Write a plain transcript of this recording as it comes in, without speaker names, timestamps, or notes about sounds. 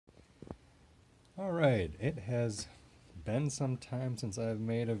All right, it has been some time since I've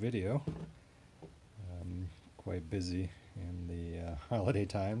made a video. I'm quite busy in the holiday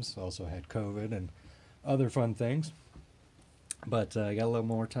times. Also had COVID and other fun things. But I got a little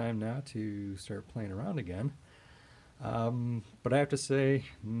more time now to start playing around again. But I have to say,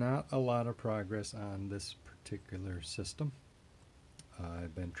 not a lot of progress on this particular system.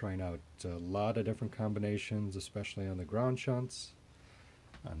 I've been trying out a lot of different combinations, especially on the ground shunts,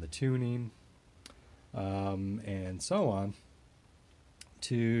 on the tuning, and so on,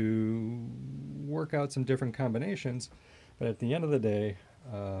 to work out some different combinations. But at the end of the day,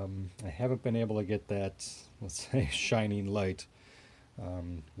 I haven't been able to get that, let's say, shining light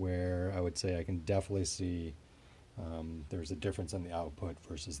where I would say I can definitely see there's a difference in the output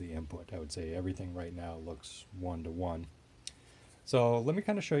versus the input. I would say everything right now looks one to one. So let me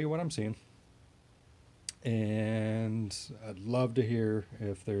kind of show you what I'm seeing. And I'd love to hear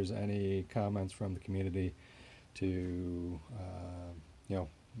if there's any comments from the community to,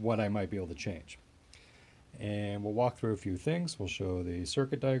 what I might be able to change. And we'll walk through a few things. We'll show the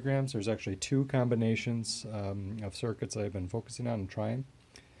circuit diagrams. There's actually two combinations of circuits I've been focusing on and trying.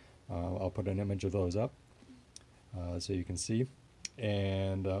 I'll put an image of those up so you can see.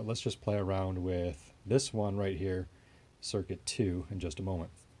 And let's just play around with this one right here, circuit 2, in just a moment.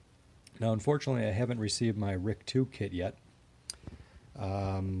 Now, unfortunately, I haven't received my RIC2 kit yet.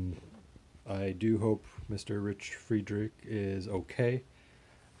 I do hope Mr. Rich Friedrich is okay.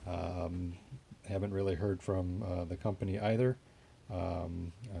 Haven't really heard from the company either.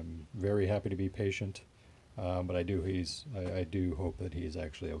 I'm very happy to be patient, but I do hope that he's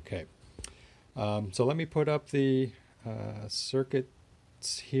actually okay. So let me put up the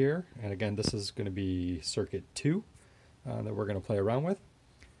circuits here, and again, this is going to be circuit 2 that we're going to play around with.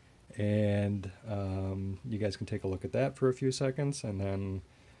 And you guys can take a look at that for a few seconds, and then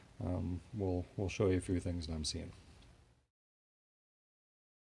we'll show you a few things that I'm seeing.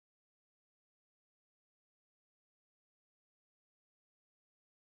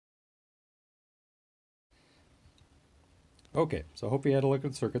 Okay, so I hope you had a look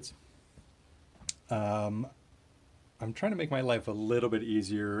at the circuits. I'm trying to make my life a little bit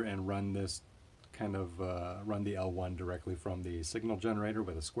easier and run this run the L1 directly from the signal generator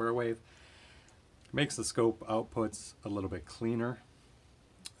with a square wave. Makes the scope outputs a little bit cleaner,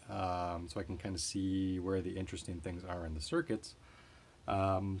 so I can kind of see where the interesting things are in the circuits.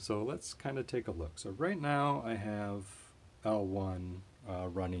 So let's kind of take a look. So right now I have L1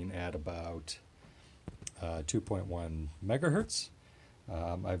 running at about 2.1 megahertz.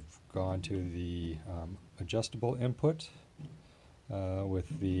 I've gone to the adjustable input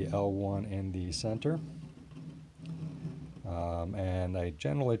with the L1 in the center. And I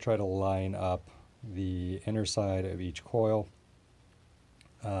generally try to line up the inner side of each coil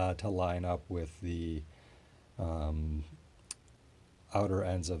to line up with the outer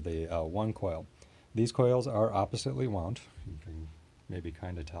ends of the L1 coil. These coils are oppositely wound. You can maybe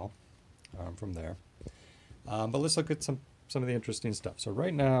kind of tell from there. But let's look at some of the interesting stuff. So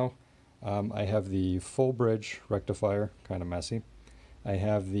right now I have the full bridge rectifier, kind of messy. I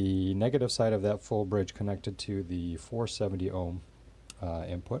have the negative side of that full bridge connected to the 470 ohm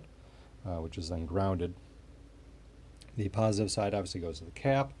input, which is then grounded. The positive side obviously goes to the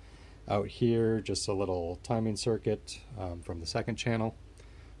cap. Out here, just a little timing circuit from the second channel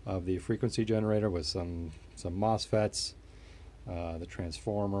of the frequency generator with some MOSFETs, the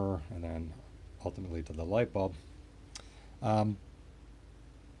transformer, and then ultimately to the light bulb.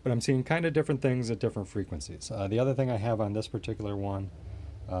 But I'm seeing kind of different things at different frequencies. The other thing I have on this particular one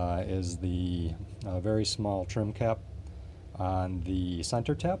is the very small trim cap on the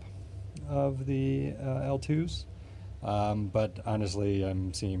center tap of the L2s. But honestly,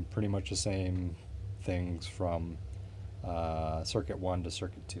 I'm seeing pretty much the same things from circuit 1 to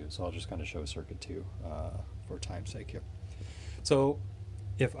circuit 2. So I'll just kind of show circuit 2 for time's sake here. So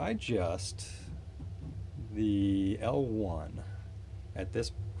if I adjust the L1 at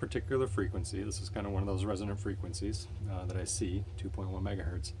this particular frequency, this is kind of one of those resonant frequencies that I see, 2.1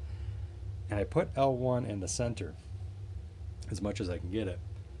 megahertz, and I put L1 in the center as much as I can get it,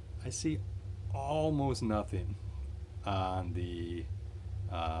 I see almost nothing on the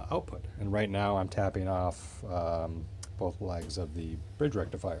output. And right now I'm tapping off both legs of the bridge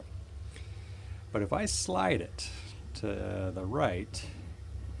rectifier. But if I slide it to the right,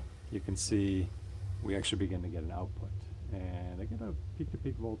 you can see we actually begin to get an output. And I get a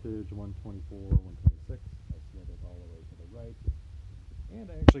peak-to-peak voltage, 124, 126. I slid it all the way to the right.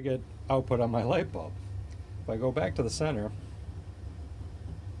 And I actually get output on my light bulb. If I go back to the center,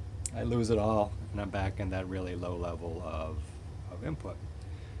 I lose it all, and I'm back in that really low level of input.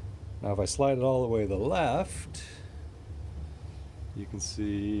 Now if I slide it all the way to the left, you can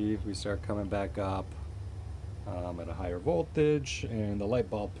see we start coming back up at a higher voltage, and the light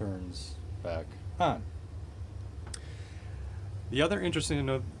bulb turns back on. The other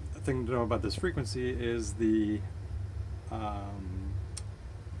interesting thing to know about this frequency is the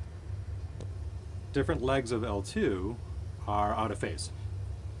different legs of L2 are out of phase.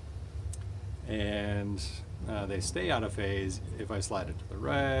 And they stay out of phase if I slide it to the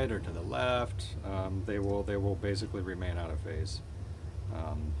right or to the left. They will basically remain out of phase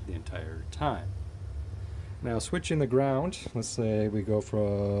the entire time. Now switching the ground, let's say we go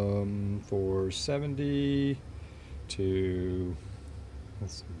from 470 to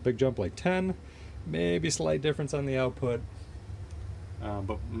that's a big jump like 10, maybe slight difference on the output,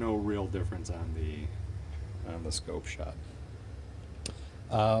 but no real difference on the scope shot.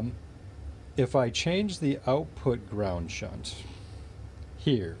 If I change the output ground shunt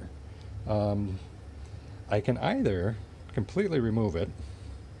here, I can either completely remove it,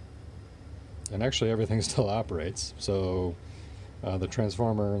 and actually everything still operates, so the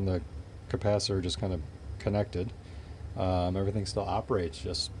transformer and the capacitor are just kind of connected. Everything still operates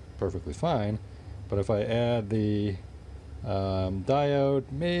just perfectly fine, but if I add the diode,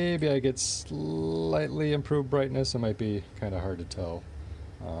 maybe I get slightly improved brightness. It might be kind of hard to tell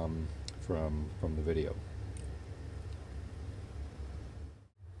from the video.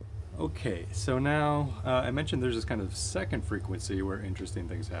 Okay, so now I mentioned there's this kind of second frequency where interesting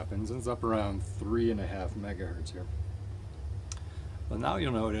things happen. It's up around 3.5 megahertz here. But now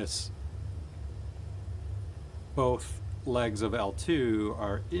you'll notice both legs of L2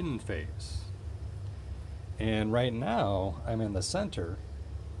 are in phase. And right now I'm in the center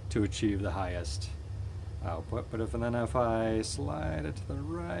to achieve the highest output, but if I slide it to the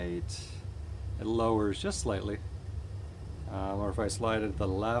right, it lowers just slightly. Or if I slide it to the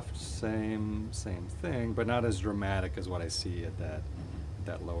left, same thing, but not as dramatic as what I see at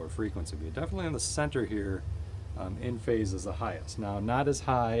that lower frequency. But definitely in the center here, in phase is the highest. Now, not as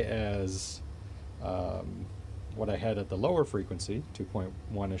high as what I had at the lower frequency,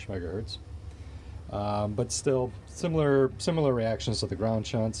 2.1-ish megahertz, but still similar reactions to the ground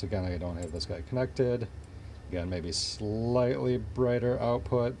shunts. Again, I don't have this guy connected. Again, maybe slightly brighter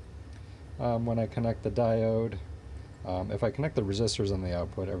output when I connect the diode. If I connect the resistors on the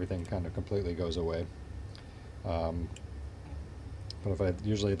output, everything kind of completely goes away. But if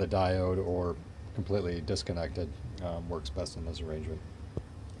usually the diode or completely disconnected works best in this arrangement.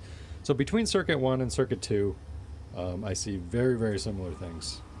 So between circuit 1 and circuit 2, I see very similar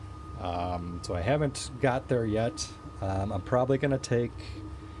things. So I haven't got there yet. I'm probably going to take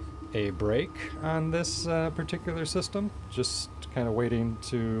a break on this particular system, just kind of waiting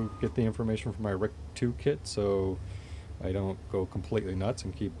to get the information from my RIC 2 kit so I don't go completely nuts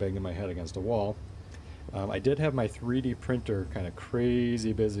and keep banging my head against a wall. I did have my 3D printer kind of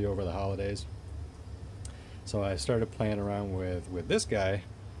crazy busy over the holidays, so I started playing around with this guy,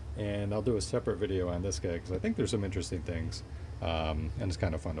 and I'll do a separate video on this guy because I think there's some interesting things, and it's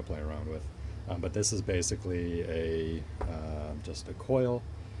kind of fun to play around with. But this is basically just a coil,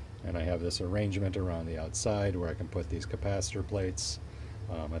 and I have this arrangement around the outside where I can put these capacitor plates.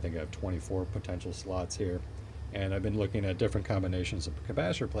 I think I have 24 potential slots here, and I've been looking at different combinations of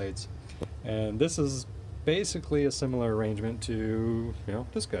capacitor plates, and this is basically a similar arrangement to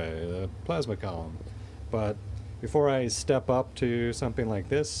this guy, the plasma column. But before I step up to something like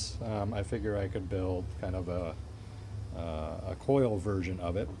this, I figure I could build kind of a coil version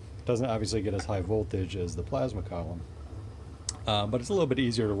of it. It doesn't obviously get as high voltage as the plasma column, but it's a little bit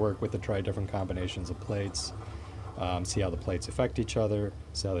easier to work with, to try different combinations of plates, see how the plates affect each other,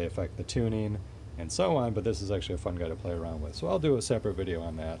 see how they affect the tuning, and so on. But this is actually a fun guy to play around with, so I'll do a separate video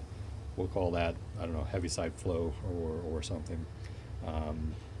on that. We'll call that, I don't know, heavy side flow or something,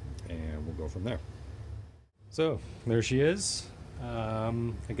 and we'll go from there. So there she is.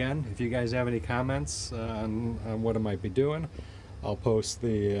 Again, if you guys have any comments on what I might be doing, I'll post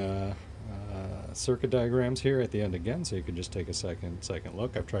the circuit diagrams here at the end again, so you can just take a second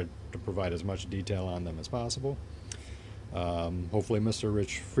look. I've tried to provide as much detail on them as possible. Hopefully Mr.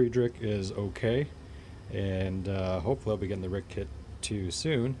 Rich Friedrich is okay, and hopefully I'll be getting the RIC kit too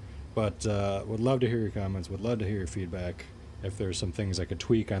soon. But would love to hear your comments, would love to hear your feedback, if there's some things I could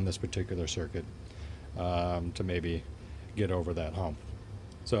tweak on this particular circuit to maybe get over that hump.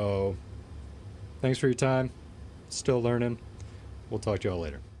 So thanks for your time. Still learning. We'll talk to you all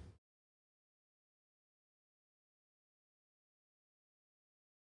later.